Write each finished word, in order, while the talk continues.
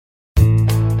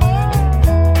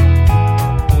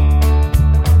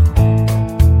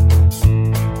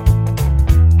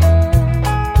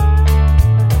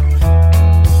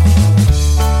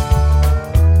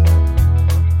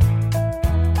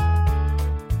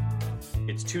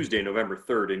It's Tuesday, November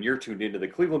 3rd, and you're tuned into the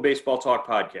Cleveland Baseball Talk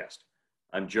podcast.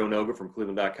 I'm Joe Noga from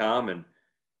Cleveland.com, and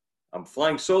I'm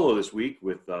flying solo this week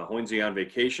with Hoynesy on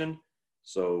vacation,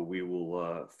 so we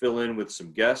will fill in with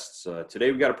some guests.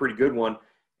 Today we got a pretty good one.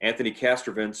 Anthony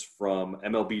Castrovince from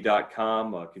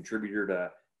MLB.com, a contributor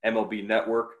to MLB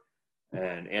Network,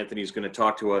 and Anthony's going to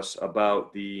talk to us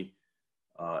about the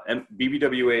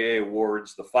BBWAA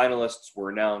awards. The finalists were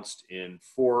announced in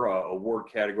 4 award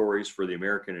categories for the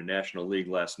American and National League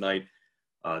last night.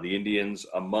 The Indians,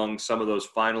 among some of those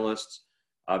finalists,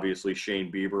 obviously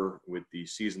Shane Bieber, with the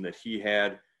season that he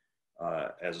had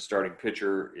as a starting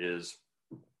pitcher, is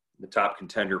the top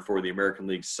contender for the American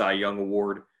League Cy Young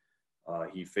Award.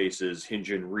 He faces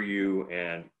Hyun-Jin Ryu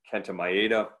and Kenta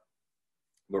Maeda,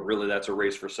 but really that's a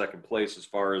race for second place as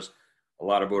far as a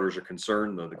lot of voters are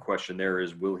concerned. The question there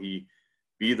is, will he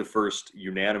be the first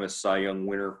unanimous Cy Young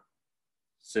winner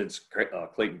since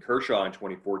Clayton Kershaw in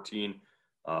 2014?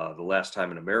 The last time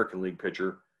an American League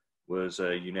pitcher was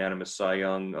a unanimous Cy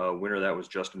Young winner, that was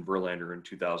Justin Verlander in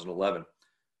 2011.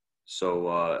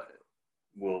 So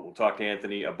we'll talk to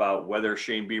Anthony about whether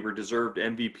Shane Bieber deserved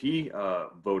MVP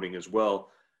voting as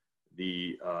well.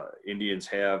 The Indians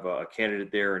have a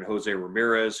candidate there in Jose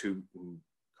Ramirez, who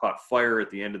caught fire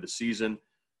at the end of the season,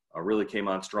 really came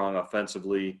on strong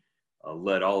offensively,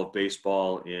 led all of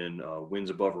baseball in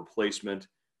wins above replacement,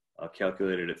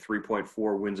 calculated at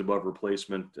 3.4 wins above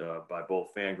replacement by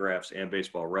both Fangraphs and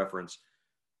Baseball Reference.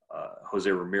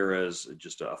 Jose Ramirez,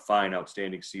 just a fine,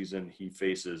 outstanding season. He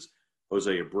faces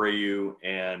Jose Abreu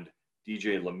and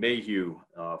DJ LeMahieu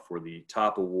for the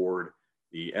top award,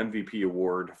 the MVP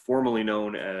award, formerly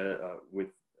known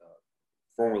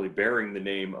formerly bearing the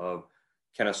name of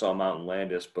Kennesaw Mountain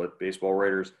Landis, but baseball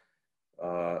writers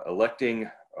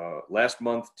electing last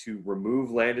month to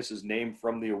remove Landis's name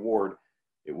from the award.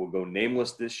 It will go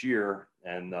nameless this year,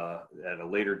 and at a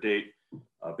later date,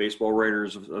 Baseball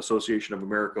Writers Association of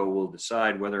America will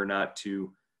decide whether or not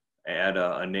to add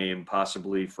a name.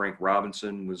 Possibly Frank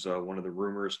Robinson was one of the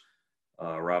rumors.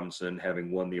 Robinson,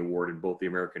 having won the award in both the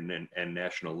American and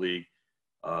National League,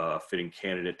 fitting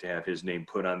candidate to have his name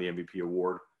put on the MVP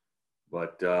award.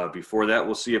 But before that,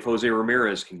 we'll see if Jose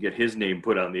Ramirez can get his name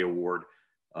put on the award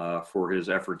for his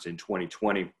efforts in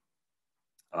 2020.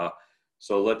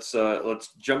 So let's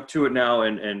jump to it now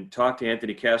and talk to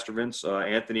Anthony Castrovince.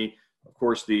 Anthony, of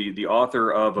course, the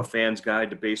author of A Fan's Guide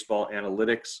to Baseball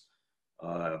Analytics,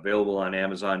 available on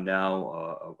Amazon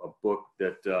now, a book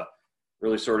that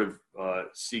really sort of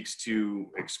seeks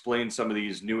to explain some of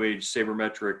these new age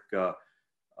sabermetric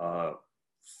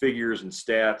figures and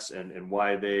stats and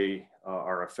why they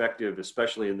are effective,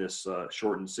 especially in this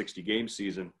shortened 60-game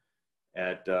season,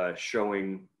 at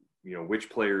showing which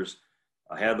players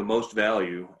have the most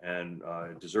value and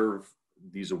deserve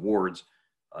these awards.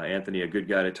 Anthony, a good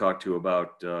guy to talk to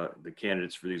about the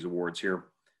candidates for these awards here.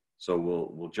 So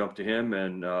we'll jump to him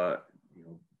and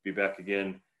be back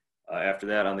again after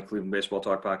that on the Cleveland Baseball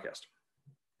Talk podcast.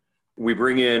 We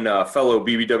bring in fellow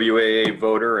BBWAA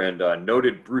voter and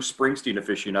noted Bruce Springsteen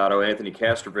aficionado Anthony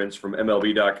Castrovince from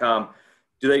MLB.com.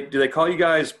 Do they call you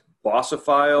guys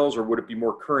bossophiles, or would it be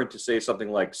more current to say something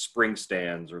like spring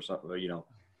stands or something?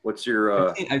 What's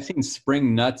your? I've seen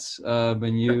spring nuts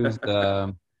been used.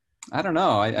 I don't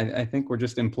know. I think we're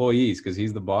just employees because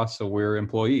he's the boss, so we're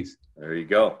employees. There you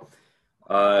go.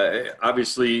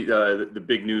 Obviously, the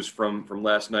big news from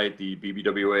last night, the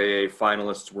BBWAA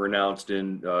finalists were announced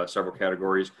in several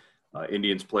categories.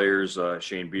 Indians players,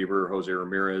 Shane Bieber, Jose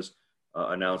Ramirez,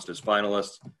 announced as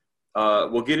finalists.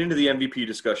 We'll get into the MVP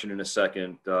discussion in a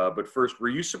second. But first, were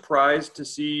you surprised to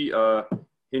see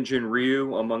Hyun-Jin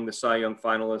Ryu among the Cy Young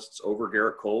finalists over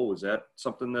Garrett Cole? Was that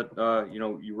something that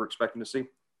you were expecting to see?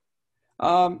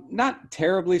 Not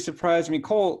terribly surprised. I mean,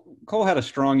 Cole had a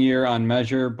strong year on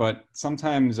measure, but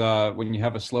sometimes when you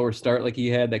have a slower start like he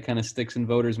had, that kind of sticks in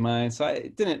voters' minds. So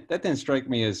that didn't strike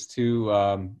me as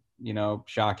too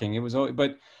shocking. It was,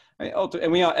 but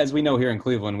and we, as we know here in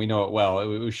Cleveland, we know it well. It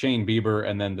was Shane Bieber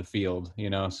and then the field.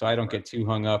 So I don't get too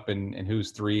hung up in who's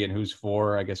 3 and who's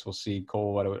 4. I guess we'll see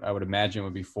Cole. What I would imagine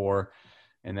would be 4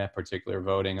 in that particular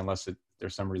voting, unless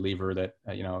there's some reliever that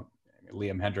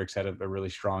Liam Hendricks had a really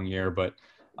strong year, but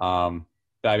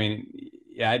I mean,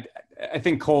 yeah, I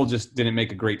think Cole just didn't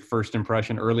make a great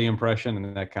early impression,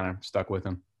 and that kind of stuck with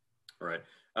him. Right.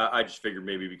 I just figured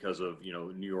maybe because of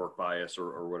New York bias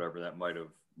or whatever, that might have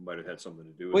had something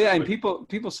to do with it. Well, yeah, and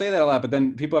people say that a lot, but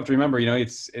then people have to remember,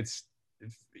 it's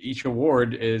each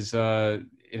award is in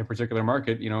a particular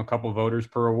market, a couple voters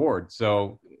per award,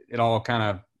 so it all kind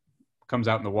of comes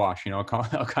out in the wash. It all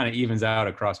kind of evens out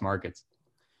across markets.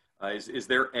 Is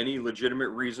there any legitimate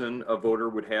reason a voter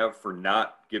would have for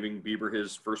not giving Bieber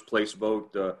his first place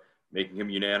vote, making him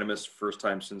unanimous first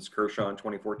time since Kershaw in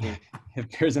 2014? If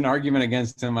there's an argument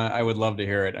against him, I would love to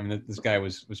hear it. I mean, this guy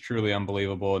was truly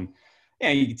unbelievable, and yeah,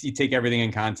 you take everything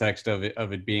in context of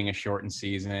it being a shortened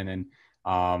season, and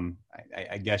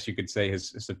I guess you could say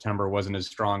his September wasn't as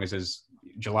strong as his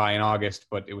July and August,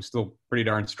 but it was still pretty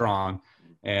darn strong.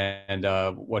 And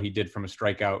what he did from a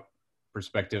strikeout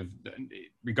perspective,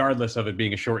 regardless of it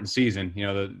being a shortened season, you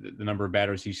know, the number of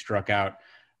batters he struck out,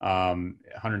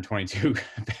 122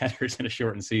 batters in a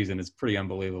shortened season is pretty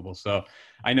unbelievable. So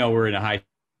I know we're in a high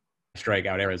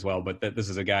strikeout era as well, but this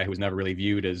is a guy who was never really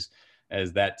viewed as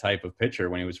that type of pitcher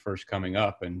when he was first coming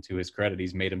up. And to his credit,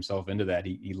 he's made himself into that.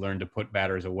 He learned to put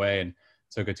batters away and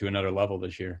took it to another level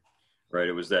this year. Right.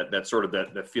 It was that sort of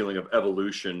that feeling of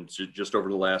evolution just over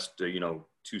the last,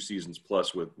 2 seasons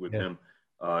plus with him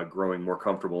growing more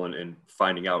comfortable and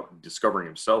finding out, discovering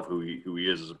himself who he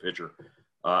is as a pitcher.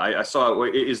 I saw,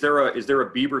 is there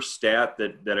a Bieber stat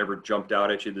that ever jumped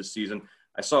out at you this season?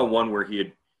 I saw one where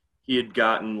he had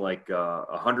gotten like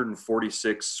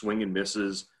 146 swing and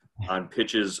misses on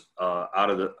pitches out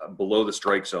of below the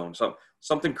strike zone.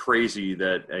 Something crazy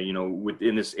that,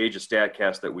 within this age of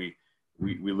StatCast that we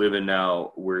live in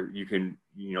now, where you can,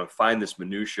 find this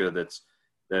minutia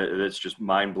that's just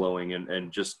mind blowing.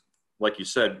 And just like you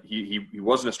said, he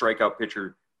wasn't a strikeout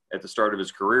pitcher at the start of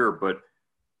his career,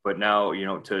 but now,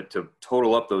 to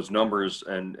total up those numbers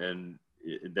and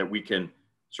that we can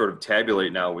sort of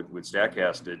tabulate now with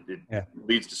StatCast, it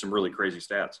leads to some really crazy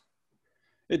stats.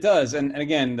 It does. And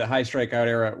again, the high strikeout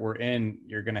era we're in,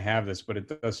 you're going to have this, but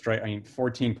it does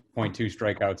 14.2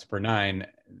 strikeouts per 9.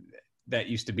 That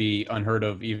used to be unheard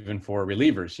of even for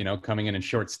relievers, coming in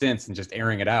short stints and just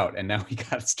airing it out. And now we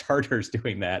got starters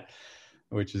doing that,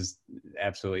 which is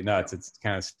absolutely nuts. It's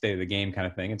kind of state of the game kind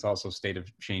of thing. It's also state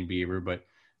of Shane Bieber, but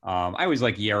I always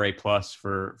like ERA plus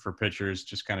for pitchers,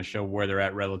 just kind of show where they're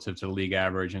at relative to the league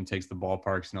average and takes the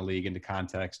ballparks in the league into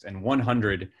context. And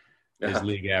 100 is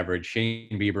league average. Shane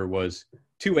Bieber was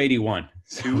 281.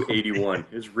 281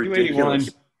 is ridiculous. 281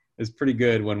 is pretty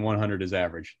good when 100 is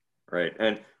average. Right.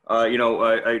 And,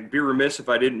 I'd be remiss if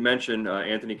I didn't mention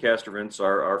Anthony Castrovince,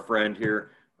 our friend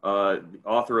here,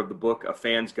 author of the book, A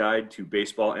Fan's Guide to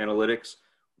Baseball Analytics,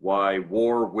 Why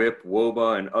WAR, WHIP,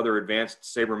 WOBA, and Other Advanced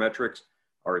Sabermetrics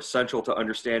are Essential to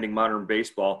Understanding Modern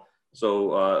Baseball.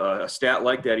 So a stat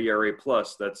like that ERA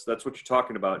plus, that's what you're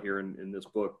talking about here in this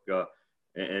book,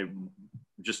 and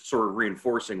just sort of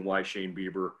reinforcing why Shane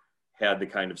Bieber had the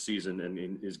kind of season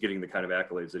and is getting the kind of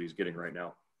accolades that he's getting right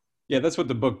now. Yeah, that's what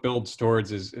the book builds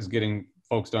towards is getting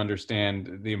folks to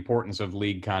understand the importance of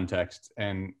league context.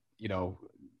 And,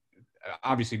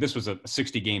 obviously this was a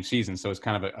 60-game season, so it's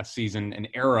kind of a season, an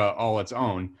era all its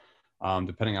own,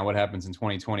 depending on what happens in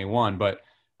 2021. But,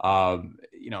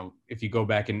 if you go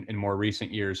back in more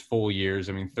recent years, full years,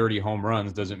 30 home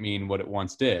runs doesn't mean what it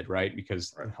once did, right?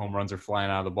 Because home runs are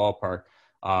flying out of the ballpark.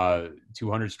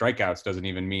 200 strikeouts doesn't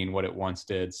even mean what it once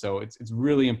did. So it's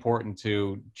really important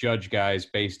to judge guys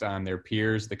based on their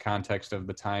peers, the context of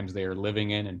the times they are living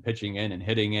in and pitching in and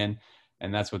hitting in.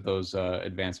 And that's what those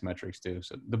advanced metrics do.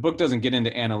 So the book doesn't get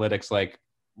into analytics like,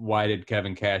 why did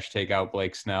Kevin Cash take out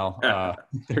Blake Snell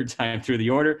third time through the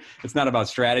order? It's not about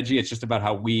strategy. It's just about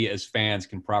how we as fans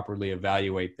can properly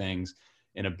evaluate things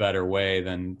in a better way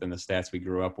than the stats we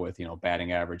grew up with,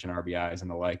 batting average and RBIs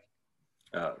and the like.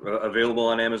 Available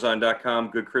on Amazon.com.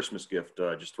 Good Christmas gift.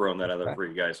 Just throwing that out there for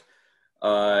you guys.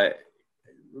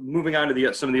 Moving on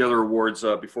to some of the other awards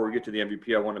before we get to the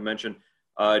MVP, I want to mention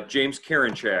James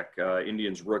Karinchak,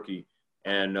 Indians rookie,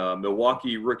 and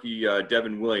Milwaukee rookie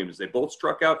Devin Williams. They both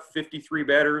struck out 53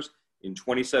 batters in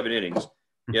 27 innings.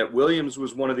 Yet Williams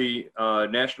was one of the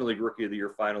National League Rookie of the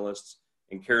Year finalists,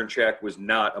 and Karinchak was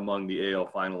not among the AL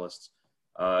finalists.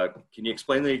 Can you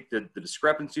explain the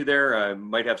discrepancy there?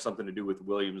 Might have something to do with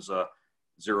Williams'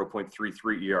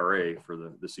 0.33 ERA for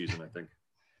the season, I think.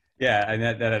 Yeah, and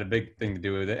that had a big thing to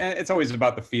do with it. And it's always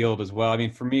about the field as well.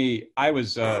 For me, I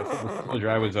was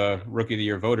a Rookie of the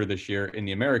Year voter this year in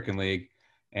the American League.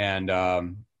 And,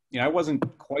 I wasn't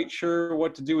quite sure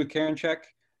what to do with Karinchak,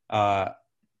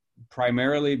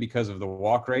 primarily because of the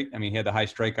walk rate. He had the high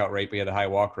strikeout rate, but he had the high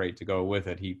walk rate to go with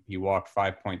it. He walked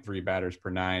 5.3 batters per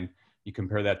 9. You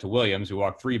compare that to Williams, who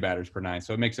walked 3 batters per 9.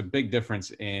 So it makes a big difference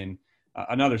in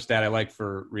another stat I like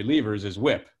for relievers is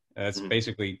WHIP. That's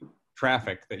basically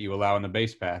traffic that you allow in the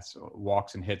base paths,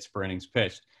 walks and hits per innings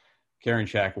pitched.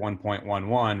 Karinchak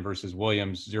 1.11 versus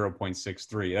Williams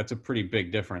 0.63. That's a pretty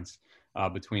big difference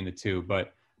between the two.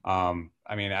 But I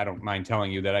don't mind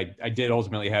telling you that I did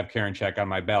ultimately have Karinchak on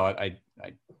my ballot. I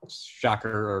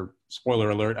shocker or spoiler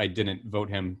alert, I didn't vote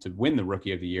him to win the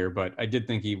Rookie of the Year, but I did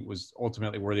think he was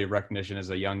ultimately worthy of recognition as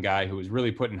a young guy who was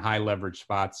really put in high leverage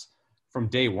spots from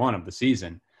day one of the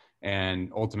season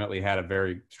and ultimately had a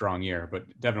very strong year.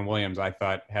 But Devin Williams, I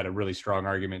thought, had a really strong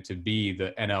argument to be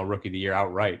the NL Rookie of the Year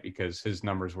outright because his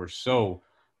numbers were so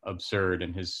absurd,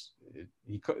 and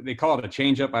they call it a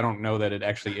changeup. I don't know that it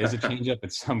actually is a changeup.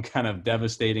 It's some kind of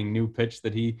devastating new pitch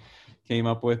that he came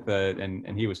up with,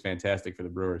 and he was fantastic for the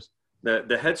Brewers.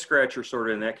 The head scratcher sort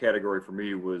of in that category for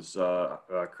me was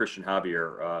Christian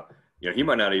Javier. He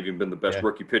might not have even been the best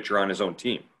rookie pitcher on his own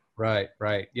team. Right.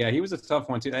 Yeah, he was a tough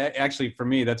one too. Actually, for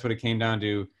me, that's what it came down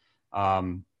to,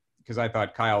 because I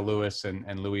thought Kyle Lewis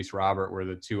and Luis Robert were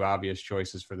the two obvious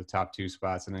choices for the top two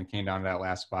spots, and then it came down to that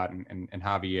last spot and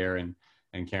Javier and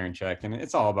Karinchak. And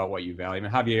it's all about what you value. I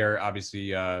mean, Javier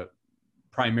obviously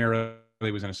primarily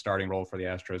was in a starting role for the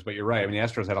Astros, but you're right. I mean, the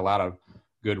Astros had a lot of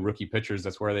good rookie pitchers.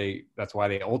 That's why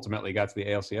they ultimately got to the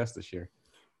ALCS this year.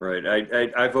 Right.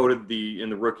 I voted in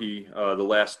the rookie the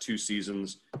last two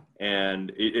seasons,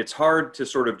 and it's hard to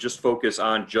sort of just focus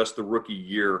on just the rookie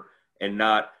year and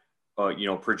not,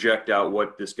 project out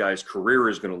what this guy's career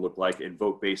is going to look like and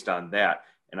vote based on that.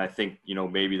 And I think,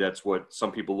 maybe that's what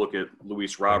some people look at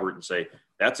Luis Robert and say,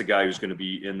 that's a guy who's going to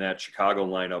be in that Chicago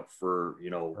lineup for,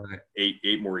 right.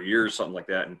 eight more years, something like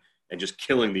that. And just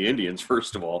killing the Indians,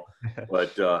 first of all.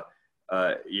 But,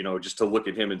 just to look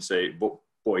at him and say,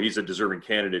 boy, he's a deserving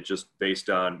candidate just based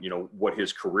on, what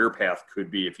his career path could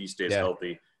be if he stays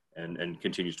healthy and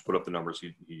continues to put up the numbers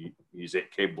he's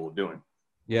capable of doing.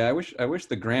 Yeah, I wish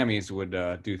the Grammys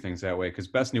would do things that way, because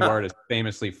Best New Artist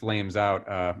famously flames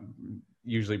out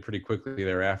usually pretty quickly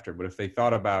thereafter. But if they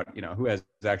thought about, who has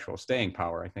actual staying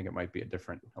power, I think it might be a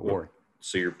different award.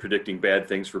 So you're predicting bad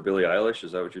things for Billie Eilish?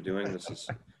 Is that what you're doing? This is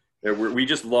we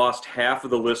just lost half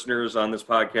of the listeners on this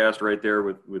podcast right there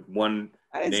with one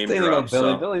name drop.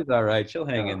 Billie's all right. She'll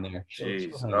hang in there.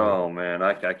 Jeez. Oh, man.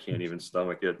 I can't even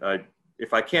stomach it.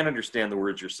 If I can't understand the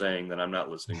words you're saying, then I'm not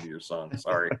listening to your song.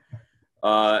 Sorry.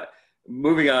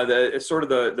 Moving on, it's sort of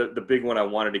the big one I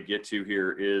wanted to get to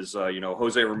here is,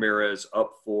 Jose Ramirez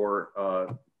up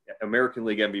for American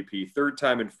League MVP, third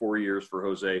time in 4 years for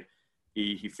Jose.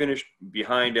 He finished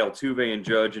behind Altuve and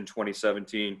Judge in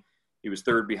 2017. He was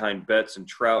third behind Betts and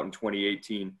Trout in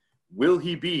 2018. Will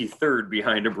he be third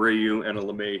behind Abreu and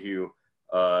LeMahieu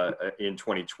in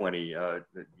 2020?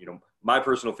 My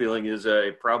personal feeling is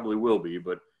it probably will be,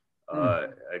 but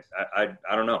I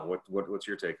don't know. What's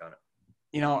your take on it?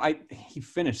 He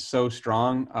finished so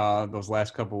strong those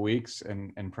last couple of weeks,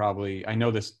 and probably, I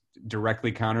know this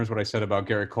directly counters what I said about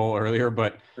Garrett Cole earlier,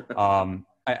 but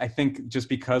I think just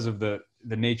because of the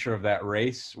nature of that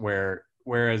race,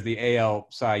 whereas the AL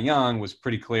Cy Young was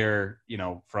pretty clear,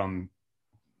 from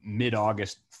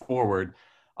mid-August forward,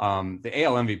 the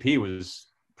AL MVP was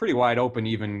pretty wide open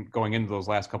even going into those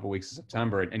last couple of weeks of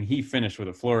September, and he finished with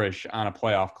a flourish on a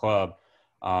playoff club.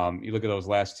 You look at those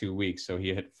last 2 weeks, so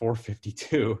he hit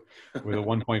 452 with a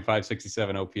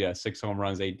 1.567 OPS, 6 home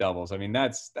runs, 8 doubles. I mean,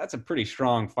 that's a pretty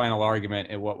strong final argument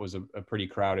in what was a pretty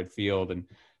crowded field. And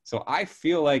so I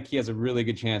feel like he has a really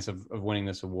good chance of winning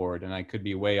this award, and I could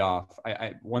be way off.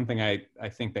 One thing I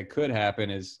think that could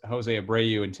happen is Jose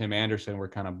Abreu and Tim Anderson were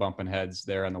kind of bumping heads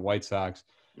there on the White Sox.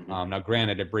 Mm-hmm. Now,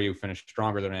 granted, Abreu finished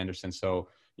stronger than Anderson, so,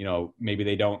 maybe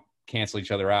they don't cancel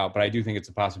each other out, but I do think it's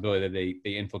a possibility that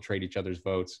they infiltrate each other's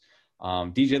votes.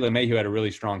 DJ LeMahieu had a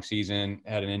really strong season,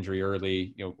 had an injury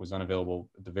early, was unavailable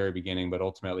at the very beginning, but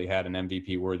ultimately had an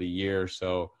MVP worthy year.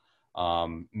 So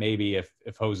maybe if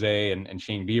Jose and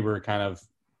Shane Bieber kind of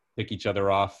pick each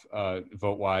other off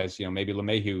vote wise, maybe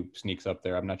LeMahieu sneaks up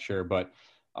there. I'm not sure, but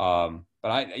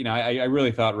I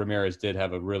really thought Ramirez did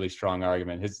have a really strong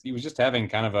argument. He was just having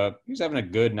a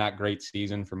good, not great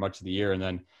season for much of the year. And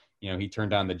then, he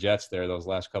turned on the Jets there those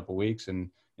last couple of weeks, and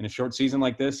in a short season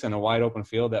like this and a wide open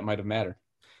field, that might have mattered.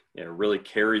 Yeah, really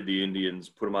carried the Indians,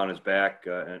 put them on his back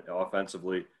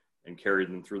offensively, and carried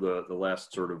them through the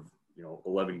last sort of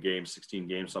 11 games, 16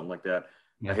 games, something like that.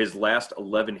 Yeah. His last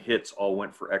 11 hits all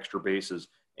went for extra bases,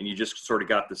 and you just sort of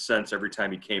got the sense every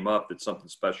time he came up that something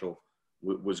special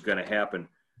was going to happen.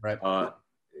 Right.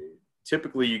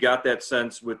 Typically, you got that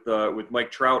sense with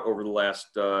Mike Trout over the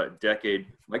last decade.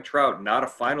 Mike Trout, not a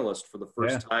finalist for the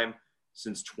first time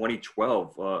since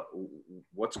 2012.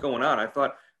 What's going on? I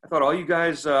thought all you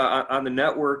guys on the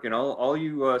network and all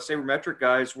you sabermetric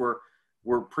guys were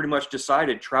pretty much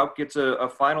decided. Trout gets a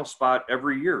final spot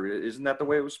every year. Isn't that the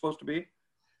way it was supposed to be?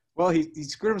 Well, he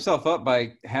screwed himself up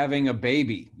by having a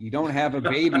baby. You don't have a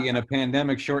baby in a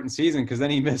pandemic shortened season, because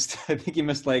then he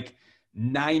missed like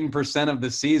 9% of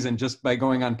the season just by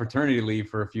going on paternity leave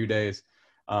for a few days.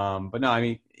 But no, I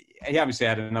mean, he obviously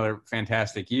had another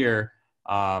fantastic year.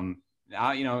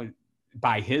 Now,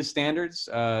 by his standards,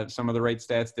 some of the rate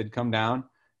stats did come down,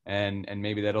 and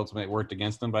maybe that ultimately worked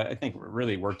against him. But I think what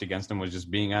really worked against him was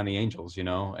just being on the Angels,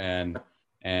 and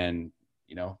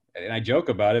I joke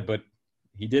about it, but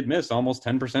he did miss almost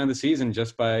 10% of the season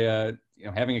just by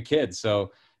having a kid.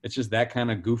 So it's just that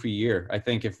kind of goofy year. I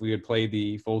think if we had played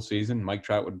the full season, Mike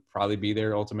Trout would probably be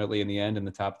there ultimately in the end in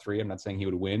the top 3. I'm not saying he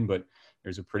would win, but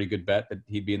there's a pretty good bet that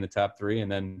he'd be in the top 3.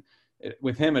 And then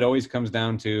with him, it always comes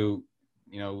down to,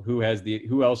 who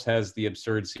else has the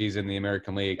absurd season in the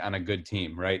American League on a good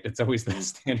team, right? It's always the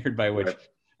standard by which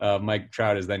Mike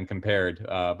Trout is then compared.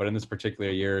 But in this particular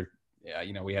year,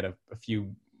 we had a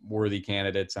few worthy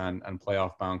candidates on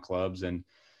playoff bound clubs, and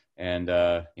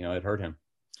it hurt him.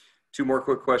 2 more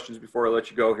quick questions before I let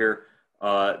you go here.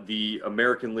 The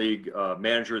American League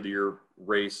Manager of the Year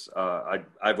race,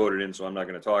 I voted in, so I'm not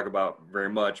going to talk about very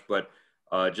much, but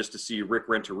just to see Rick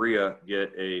Renteria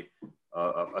get a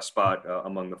spot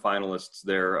among the finalists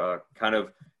there, kind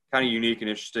of unique and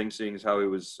interesting, seeing as how he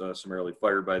was summarily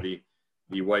fired by the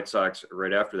White Sox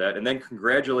right after that, and then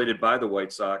congratulated by the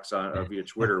White Sox via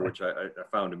Twitter, which I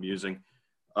found amusing.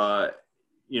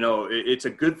 It's a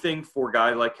good thing for a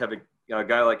guy like Kevin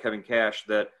Cash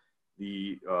that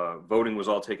the voting was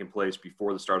all taking place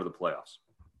before the start of the playoffs.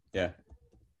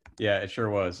 Yeah, it sure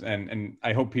was, and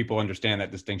I hope people understand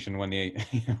that distinction when the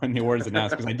award is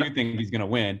announced, because I do think he's going to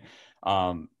win.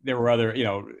 There were other,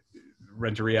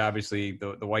 Renteria, obviously,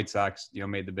 the White Sox,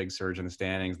 made the big surge in the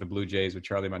standings. The Blue Jays with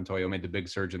Charlie Montoyo made the big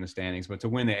surge in the standings. But to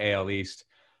win the AL East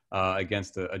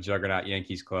against a juggernaut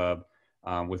Yankees club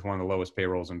with one of the lowest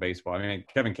payrolls in baseball, I mean,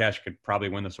 Kevin Cash could probably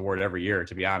win this award every year,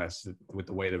 to be honest, with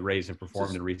the way the Rays have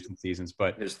performed in recent seasons.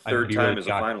 But his third time as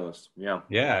a finalist.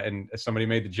 Yeah, and somebody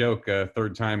made the joke,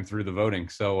 third time through the voting.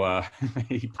 So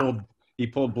he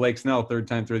pulled Blake Snell third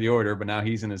time through the order, but now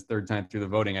he's in his third time through the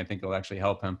voting. I think it'll actually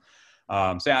help him.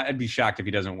 So I'd be shocked if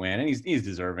he doesn't win, and he's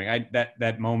deserving.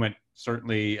 That moment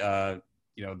certainly,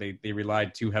 they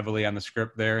relied too heavily on the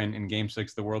script there in Game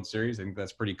 6 of the World Series. I think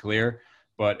that's pretty clear.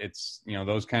 But it's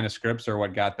those kind of scripts are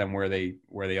what got them where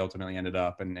they ultimately ended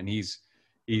up, and he's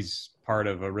part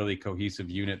of a really cohesive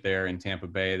unit there in Tampa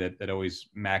Bay that always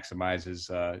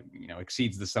maximizes,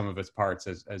 exceeds the sum of its parts,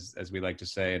 as we like to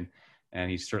say,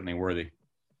 and he's certainly worthy.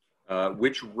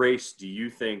 Which race do you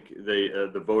think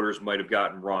the voters might have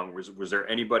gotten wrong? Was there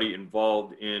anybody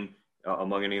involved in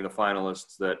among any of the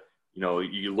finalists that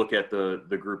you look at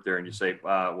the group there and you say,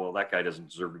 well, that guy doesn't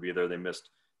deserve to be there. They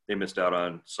missed out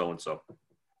on so and so.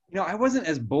 I wasn't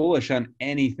as bullish on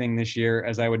anything this year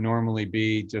as I would normally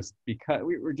be, just because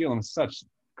we were dealing with such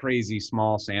crazy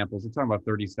small samples. We're talking about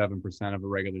 37% of a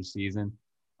regular season,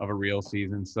 of a real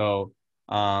season. So,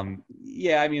 I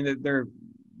mean, there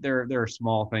are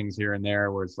small things here and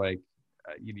there where it's like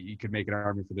you could make an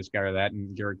argument for this guy or that,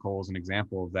 and Garrett Cole is an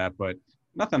example of that, but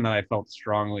nothing that I felt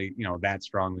strongly, that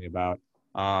strongly about.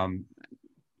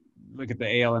 Look at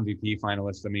the AL MVP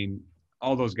finalists. I mean,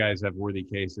 all those guys have worthy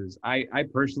cases. I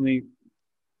personally,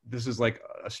 this is like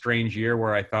a strange year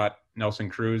where I thought Nelson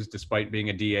Cruz, despite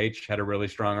being a DH, had a really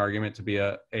strong argument to be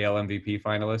a AL MVP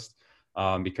finalist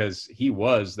because he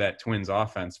was that Twins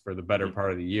offense for the better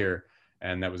part of the year.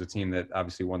 And that was a team that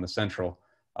obviously won the Central.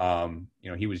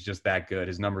 He was just that good.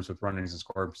 His numbers with runners in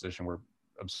scoring position were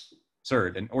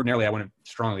absurd. And ordinarily, I wouldn't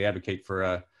strongly advocate for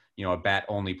a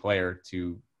bat-only player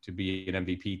to be an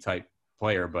MVP type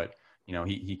player, but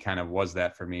he kind of was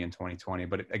that for me in 2020.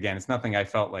 But again, it's nothing I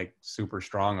felt like super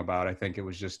strong about. I think it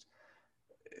was just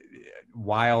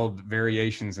wild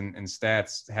variations in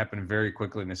stats happened very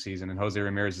quickly in the season. And Jose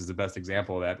Ramirez is the best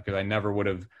example of that, because I never would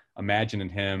have imagined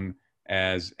him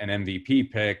as an MVP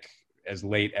pick as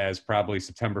late as probably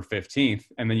September 15th.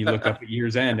 And then you look up at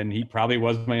year's end and he probably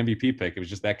was my MVP pick. It was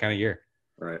just that kind of year.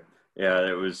 Right. Yeah,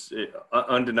 it was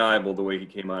undeniable the way he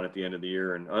came on at the end of the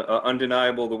year, and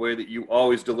undeniable the way that you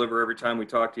always deliver every time we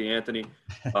talk to you, Anthony.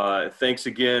 Thanks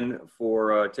again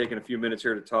for taking a few minutes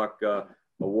here to talk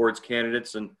awards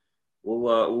candidates, and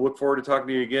we'll look forward to talking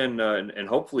to you again and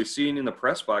hopefully seeing you in the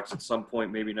press box at some point,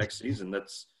 maybe next season.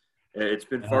 It's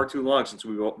been far too long since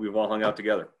we've all hung out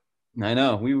together. I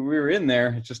know we were in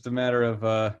there. It's just a matter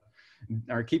of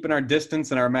keeping our distance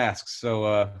and our masks.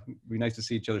 So it'd be nice to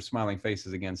see each other's smiling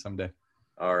faces again someday.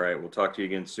 All right. We'll talk to you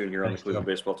again soon here on the Cleveland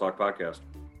Baseball Talk podcast.